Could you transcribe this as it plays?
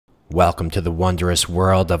Welcome to the wondrous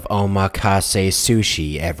world of Omakase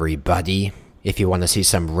Sushi, everybody. If you want to see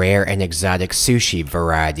some rare and exotic sushi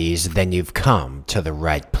varieties, then you've come to the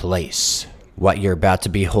right place. What you're about to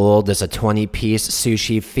behold is a 20-piece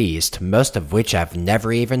sushi feast, most of which I've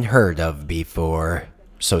never even heard of before.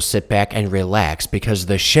 So sit back and relax because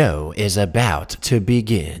the show is about to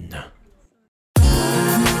begin.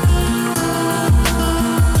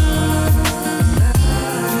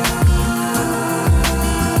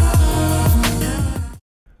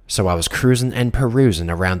 So I was cruising and perusing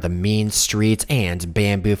around the mean streets and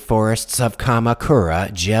bamboo forests of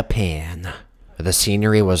Kamakura, Japan. The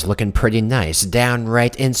scenery was looking pretty nice,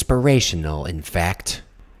 downright inspirational, in fact.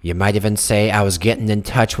 You might even say I was getting in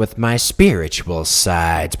touch with my spiritual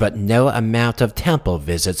side, but no amount of temple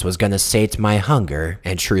visits was gonna sate my hunger,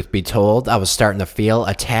 and truth be told, I was starting to feel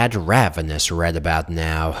a tad ravenous right about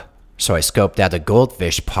now. So I scoped out a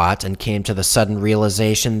goldfish pot and came to the sudden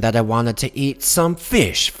realization that I wanted to eat some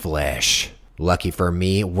fish flesh. Lucky for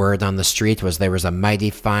me, word on the street was there was a mighty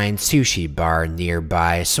fine sushi bar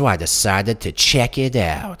nearby, so I decided to check it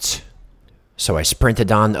out. So I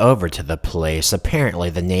sprinted on over to the place. Apparently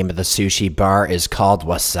the name of the sushi bar is called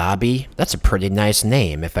Wasabi. That's a pretty nice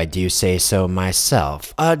name if I do say so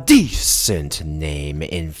myself. A decent name,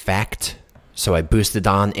 in fact. So I boosted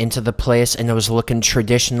on into the place and it was looking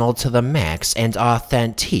traditional to the max and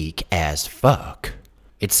authentique as fuck.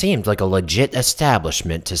 It seemed like a legit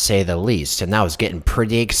establishment to say the least, and I was getting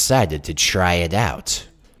pretty excited to try it out.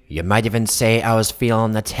 You might even say I was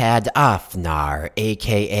feeling a tad offnar,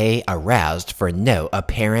 aka aroused for no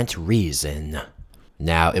apparent reason.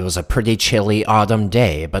 Now, it was a pretty chilly autumn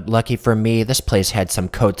day, but lucky for me, this place had some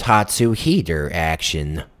kotatsu heater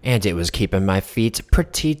action, and it was keeping my feet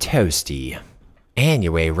pretty toasty.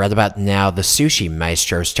 Anyway, right about now, the sushi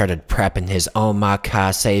maestro started prepping his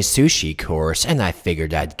Omakase Sushi course, and I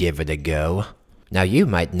figured I'd give it a go. Now, you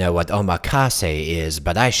might know what omakase is,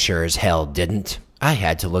 but I sure as hell didn't. I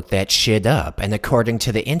had to look that shit up, and according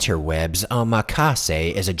to the interwebs,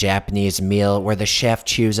 omakase is a Japanese meal where the chef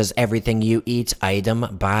chooses everything you eat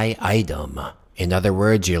item by item. In other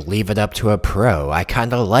words, you leave it up to a pro. I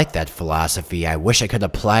kinda like that philosophy. I wish I could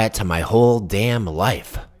apply it to my whole damn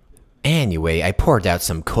life. Anyway, I poured out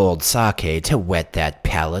some cold sake to wet that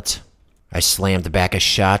palate. I slammed back a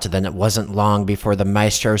shot, then it wasn't long before the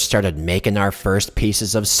maestro started making our first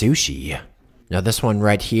pieces of sushi. Now this one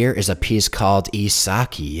right here is a piece called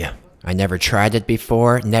Isaki. I never tried it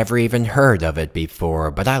before, never even heard of it before,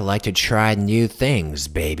 but I like to try new things,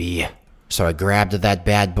 baby. So I grabbed that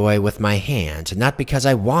bad boy with my hand, not because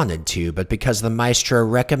I wanted to, but because the maestro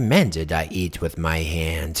recommended I eat with my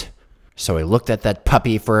hand. So I looked at that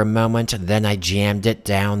puppy for a moment, then I jammed it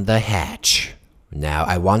down the hatch. Now,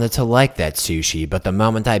 I wanted to like that sushi, but the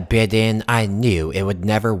moment I bit in, I knew it would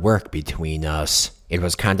never work between us. It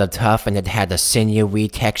was kinda tough and it had a sinewy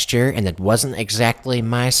texture and it wasn't exactly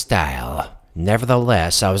my style.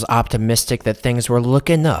 Nevertheless, I was optimistic that things were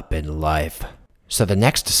looking up in life. So the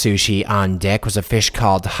next sushi on deck was a fish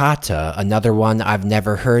called Hata, another one I've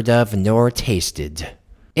never heard of nor tasted.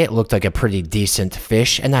 It looked like a pretty decent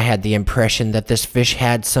fish and I had the impression that this fish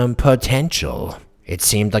had some potential. It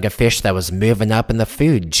seemed like a fish that was moving up in the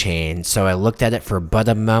food chain, so I looked at it for but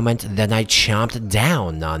a moment, then I chomped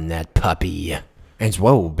down on that puppy. And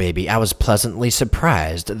whoa, baby, I was pleasantly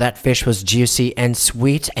surprised. That fish was juicy and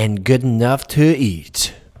sweet and good enough to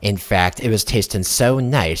eat. In fact, it was tasting so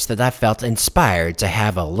nice that I felt inspired to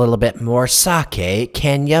have a little bit more sake.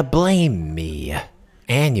 Can ya blame me?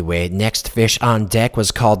 Anyway, next fish on deck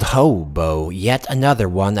was called Houbou, yet another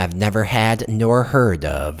one I've never had nor heard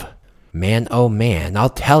of. Man, oh man, I'll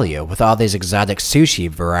tell you, with all these exotic sushi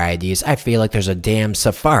varieties, I feel like there's a damn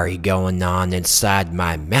safari going on inside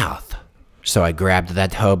my mouth. So I grabbed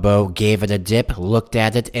that hobo, gave it a dip, looked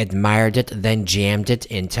at it, admired it, then jammed it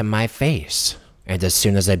into my face. And as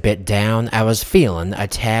soon as I bit down, I was feeling a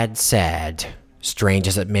tad sad. Strange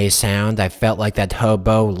as it may sound, I felt like that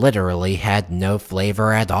hobo literally had no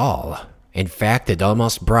flavor at all. In fact, it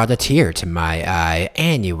almost brought a tear to my eye.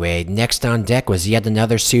 Anyway, next on deck was yet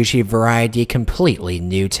another sushi variety completely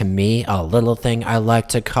new to me, a little thing I like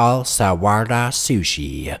to call Sawara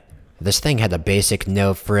sushi. This thing had a basic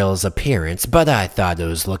no-frills appearance, but I thought it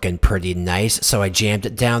was looking pretty nice, so I jammed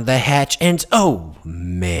it down the hatch and oh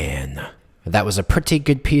man. That was a pretty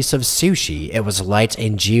good piece of sushi. It was light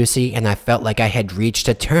and juicy, and I felt like I had reached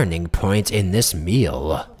a turning point in this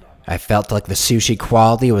meal. I felt like the sushi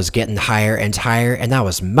quality was getting higher and higher, and I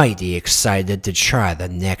was mighty excited to try the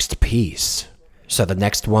next piece. So the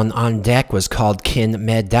next one on deck was called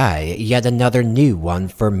Kinmedai, yet another new one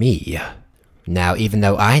for me. Now, even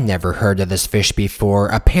though I never heard of this fish before,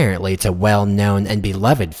 apparently it's a well-known and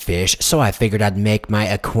beloved fish, so I figured I'd make my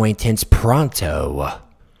acquaintance pronto.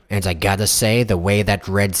 And I gotta say, the way that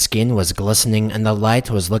red skin was glistening in the light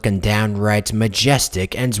was looking downright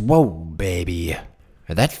majestic, and whoa, baby.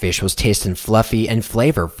 That fish was tasting fluffy and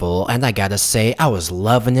flavorful, and I gotta say, I was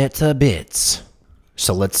loving it to bits.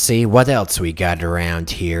 So let's see what else we got around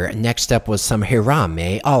here. Next up was some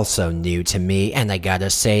Hirame, also new to me, and I gotta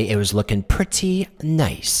say it was looking pretty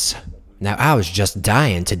nice. Now I was just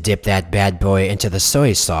dying to dip that bad boy into the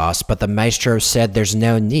soy sauce, but the maestro said there's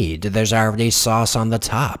no need, there's already sauce on the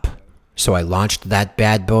top. So I launched that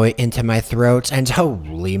bad boy into my throat, and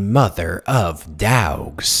holy mother of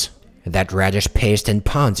dogs. That radish paste and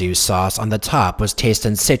ponzu sauce on the top was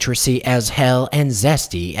tasting citrusy as hell and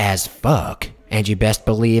zesty as fuck. And you best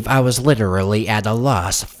believe I was literally at a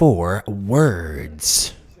loss for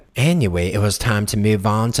words. Anyway, it was time to move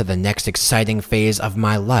on to the next exciting phase of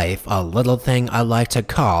my life, a little thing I like to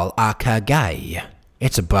call Akagai.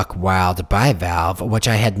 It's a buck-wild bivalve, which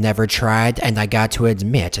I had never tried, and I got to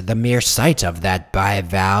admit, the mere sight of that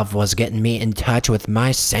bivalve was getting me in touch with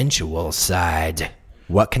my sensual side.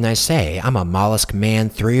 What can I say? I'm a mollusk man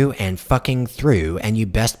through and fucking through, and you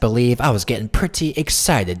best believe I was getting pretty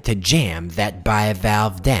excited to jam that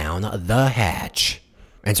bivalve down the hatch.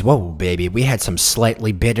 And whoa, baby, we had some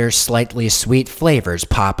slightly bitter, slightly sweet flavors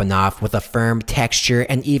popping off with a firm texture,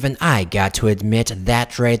 and even I got to admit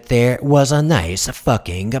that right there was a nice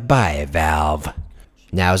fucking bivalve.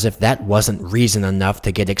 Now, as if that wasn't reason enough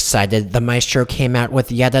to get excited, the maestro came out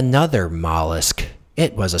with yet another mollusk.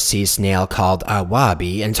 It was a sea snail called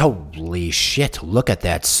Awabi, and holy shit, look at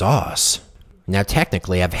that sauce. Now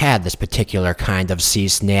technically I've had this particular kind of sea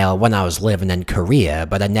snail when I was living in Korea,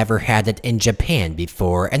 but I never had it in Japan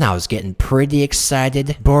before, and I was getting pretty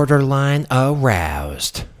excited, borderline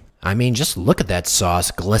aroused. I mean, just look at that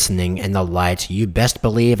sauce glistening in the light. You best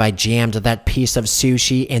believe I jammed that piece of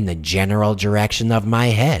sushi in the general direction of my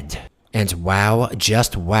head. And wow,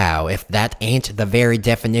 just wow, if that ain't the very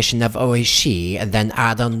definition of oishi, then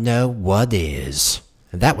I don't know what is.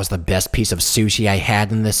 That was the best piece of sushi I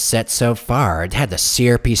had in this set so far. It had a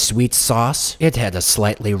syrupy sweet sauce, it had a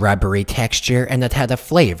slightly rubbery texture, and it had a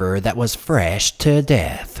flavor that was fresh to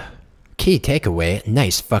death. Key takeaway,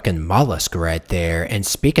 nice fucking mollusk right there, and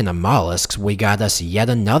speaking of mollusks, we got us yet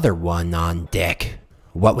another one on deck.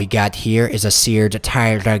 What we got here is a seared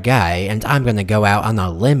Tairagai, and I'm gonna go out on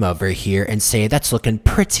a limb over here and say that's looking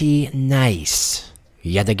pretty nice.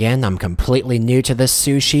 Yet again, I'm completely new to this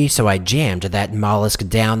sushi, so I jammed that mollusk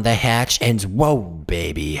down the hatch, and whoa,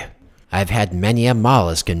 baby. I've had many a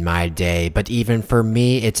mollusk in my day, but even for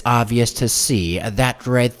me, it's obvious to see that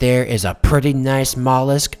right there is a pretty nice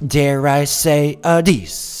mollusk, dare I say, a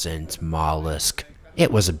decent mollusk.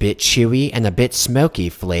 It was a bit chewy and a bit smoky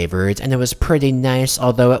flavored, and it was pretty nice,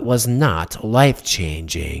 although it was not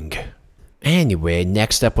life-changing. Anyway,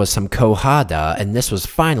 next up was some Kohada, and this was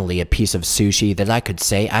finally a piece of sushi that I could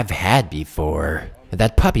say I've had before.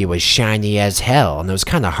 That puppy was shiny as hell, and it was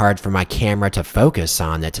kinda hard for my camera to focus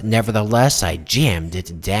on it. Nevertheless, I jammed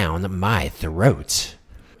it down my throat.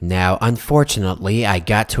 Now, unfortunately, I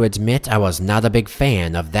got to admit I was not a big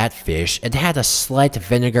fan of that fish. It had a slight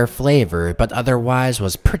vinegar flavor, but otherwise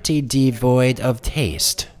was pretty devoid of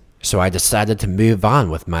taste. So I decided to move on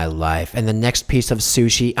with my life, and the next piece of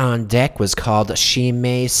sushi on deck was called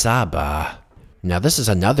Shime Saba. Now this is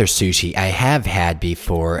another sushi I have had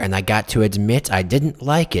before, and I got to admit I didn't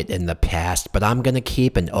like it in the past, but I'm gonna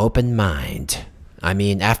keep an open mind. I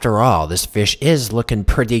mean, after all, this fish is looking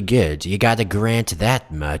pretty good, you gotta grant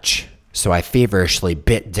that much. So I feverishly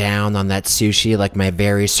bit down on that sushi like my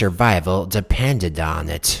very survival depended on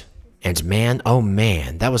it. And man, oh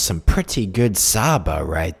man, that was some pretty good Saba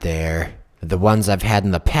right there. The ones I've had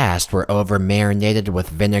in the past were over-marinated with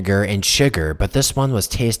vinegar and sugar, but this one was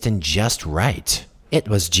tasting just right. It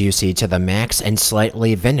was juicy to the max and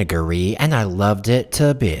slightly vinegary, and I loved it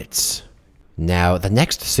to bits. Now, the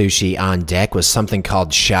next sushi on deck was something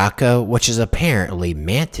called Shako, which is apparently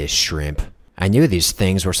Mantis Shrimp. I knew these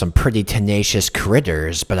things were some pretty tenacious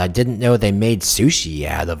critters, but I didn't know they made sushi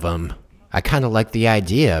out of them. I kinda liked the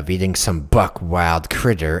idea of eating some buck-wild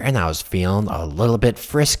critter, and I was feeling a little bit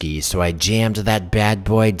frisky, so I jammed that bad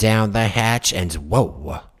boy down the hatch, and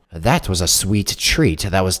whoa! That was a sweet treat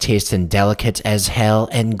that was tasting delicate as hell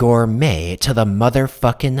and gourmet to the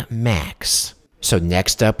motherfucking max. So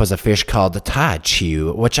next up was a fish called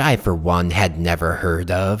Tachiuo, which I for one had never heard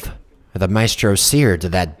of. The maestro seared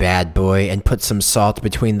that bad boy and put some salt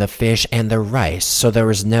between the fish and the rice, so there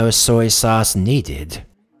was no soy sauce needed.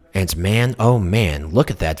 And man, oh man,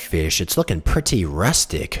 look at that fish, it's looking pretty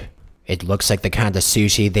rustic. It looks like the kind of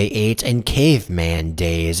sushi they ate in caveman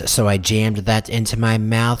days, so I jammed that into my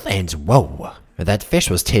mouth and whoa! That fish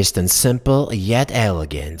was tasting simple yet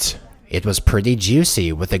elegant. It was pretty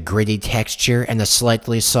juicy with a gritty texture and a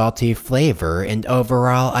slightly salty flavor, and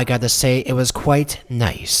overall I gotta say it was quite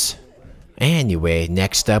nice. Anyway,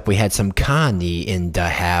 next up we had some Kani in the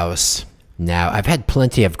house. Now, I've had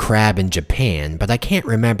plenty of crab in Japan, but I can't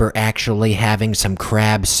remember actually having some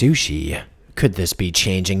crab sushi. Could this be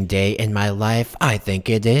changing day in my life? I think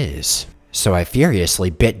it is. So I furiously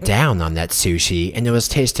bit down on that sushi, and it was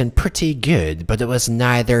tasting pretty good, but it was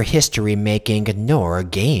neither history-making nor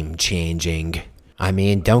game-changing. I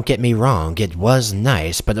mean, don't get me wrong, it was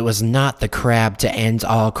nice, but it was not the crab to end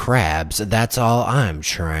all crabs, that's all I'm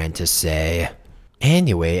trying to say.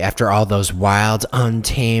 Anyway, after all those wild,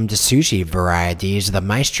 untamed sushi varieties, the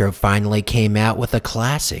maestro finally came out with a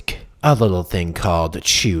classic. A little thing called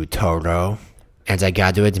Chutoro. And I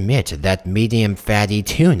got to admit, that medium fatty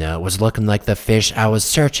tuna was looking like the fish I was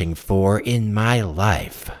searching for in my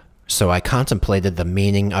life. So I contemplated the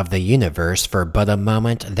meaning of the universe for but a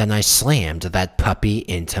moment, then I slammed that puppy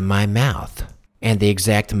into my mouth. And the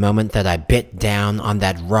exact moment that I bit down on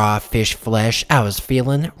that raw fish flesh, I was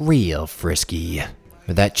feeling real frisky.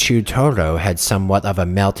 That Chutoro had somewhat of a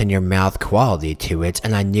melt-in-your-mouth quality to it,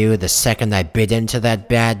 and I knew the second I bit into that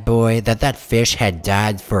bad boy that that fish had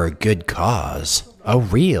died for a good cause. A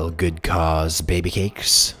real good cause, baby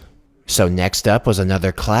cakes. So next up was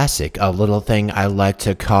another classic, a little thing I like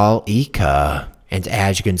to call Ika. And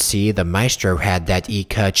as you can see, the maestro had that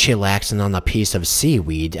Ika chillaxing on a piece of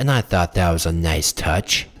seaweed, and I thought that was a nice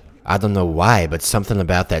touch. I don't know why, but something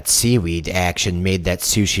about that seaweed action made that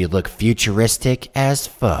sushi look futuristic as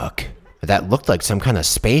fuck. That looked like some kind of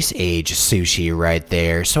space age sushi right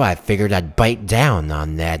there, so I figured I'd bite down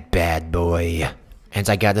on that bad boy. And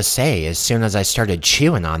I gotta say, as soon as I started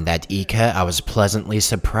chewing on that Ika, I was pleasantly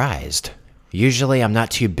surprised. Usually I'm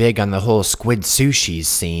not too big on the whole squid sushi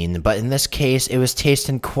scene, but in this case it was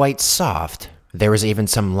tasting quite soft. There was even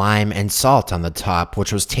some lime and salt on the top,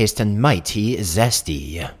 which was tasting mighty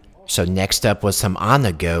zesty. So next up was some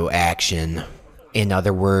onago action. In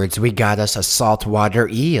other words, we got us a saltwater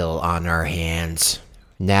eel on our hands.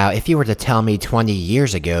 Now, if you were to tell me 20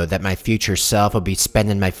 years ago that my future self would be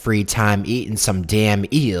spending my free time eating some damn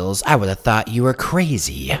eels, I would have thought you were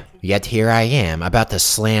crazy. Yet here I am, about to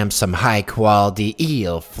slam some high-quality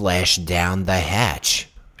eel flesh down the hatch.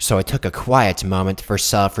 So I took a quiet moment for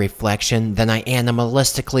self-reflection, then I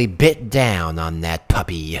animalistically bit down on that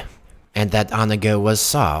puppy. And that onago was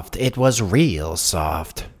soft. It was real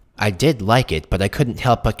soft. I did like it, but I couldn't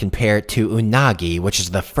help but compare it to unagi, which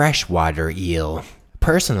is the freshwater eel.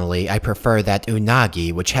 Personally, I prefer that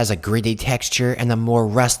unagi, which has a gritty texture and a more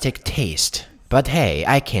rustic taste. But hey,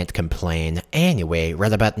 I can't complain. Anyway,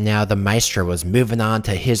 right about now the maestro was moving on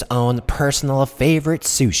to his own personal favorite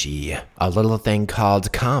sushi. A little thing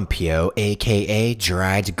called compio, aka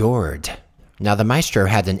dried gourd. Now the maestro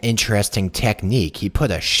had an interesting technique. He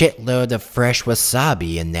put a shitload of fresh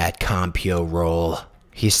wasabi in that compio roll.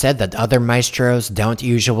 He said that other maestros don't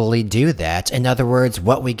usually do that. In other words,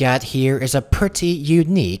 what we got here is a pretty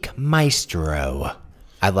unique maestro.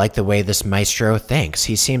 I like the way this maestro thinks.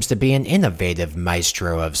 He seems to be an innovative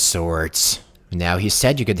maestro of sorts. Now he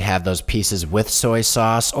said you could have those pieces with soy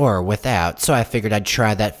sauce or without, so I figured I'd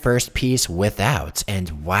try that first piece without,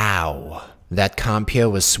 and wow. That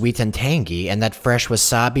compio was sweet and tangy, and that fresh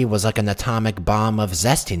wasabi was like an atomic bomb of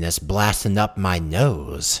zestiness blasting up my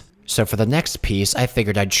nose. So for the next piece, I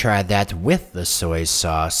figured I'd try that with the soy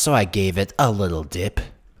sauce, so I gave it a little dip.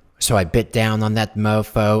 So I bit down on that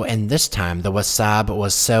mofo, and this time the wasabi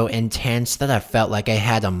was so intense that I felt like I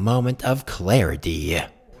had a moment of clarity.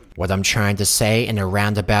 What I'm trying to say in a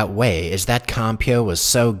roundabout way is that compio was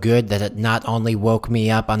so good that it not only woke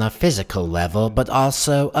me up on a physical level, but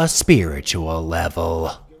also a spiritual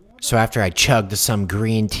level. So after I chugged some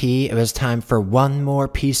green tea, it was time for one more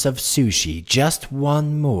piece of sushi, just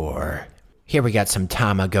one more. Here we got some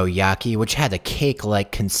tamagoyaki, which had a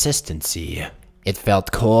cake-like consistency. It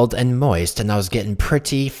felt cold and moist, and I was getting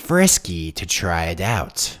pretty frisky to try it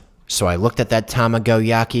out. So I looked at that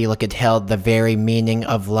tamagoyaki like it held the very meaning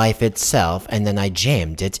of life itself, and then I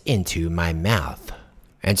jammed it into my mouth.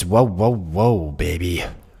 And whoa, baby.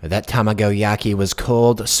 That tamagoyaki was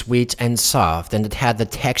cold, sweet, and soft, and it had the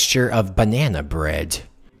texture of banana bread.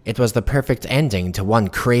 It was the perfect ending to one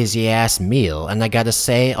crazy-ass meal, and I gotta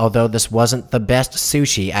say, although this wasn't the best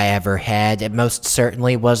sushi I ever had, it most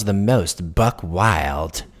certainly was the most buck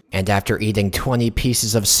wild. And after eating 20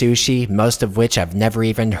 pieces of sushi, most of which I've never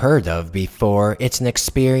even heard of before, it's an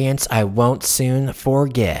experience I won't soon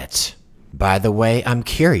forget. By the way, I'm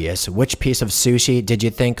curious, which piece of sushi did you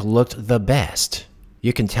think looked the best?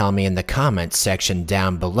 You can tell me in the comments section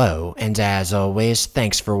down below, and as always,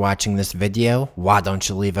 thanks for watching this video. Why don't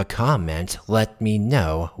you leave a comment, let me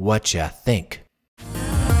know what you think.